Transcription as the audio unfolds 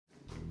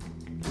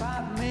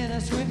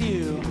minutes with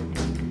you.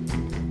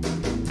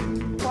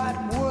 What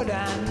would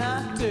I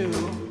not do?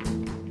 5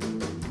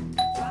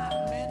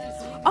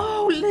 minutes with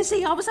Oh,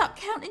 Lizzie, I was up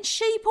counting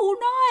sheep all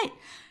night.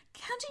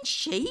 Counting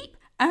sheep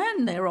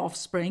and their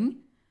offspring.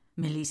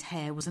 Millie's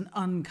hair was an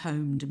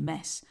uncombed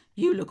mess.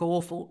 You look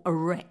awful, a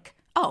wreck.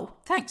 Oh,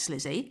 thanks,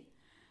 Lizzie.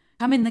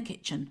 Come in the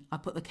kitchen. I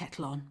put the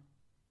kettle on.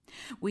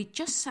 We'd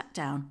just sat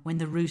down when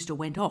the rooster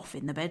went off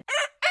in the bed.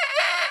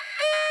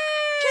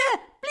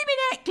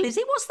 Blimmin' heck,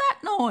 Lizzie, what's that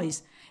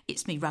noise?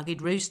 It's me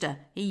rugged rooster.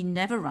 He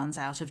never runs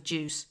out of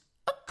juice.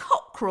 A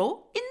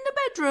cockerel in the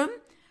bedroom?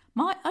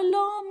 My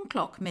alarm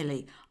clock,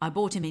 Millie. I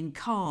bought him in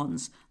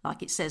Cairns,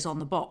 like it says on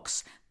the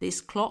box.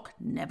 This clock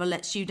never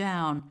lets you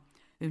down.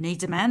 Who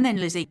needs a man then,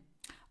 Lizzie?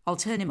 I'll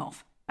turn him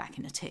off. Back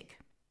in a tick.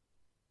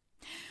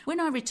 When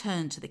I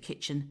returned to the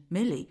kitchen,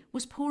 Millie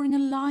was pouring a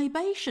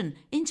libation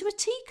into a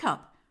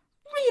teacup.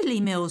 Really,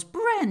 Mills,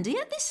 brandy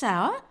at this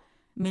hour?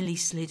 Millie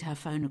slid her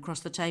phone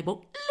across the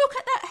table. Look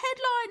at that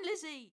headline, Lizzie!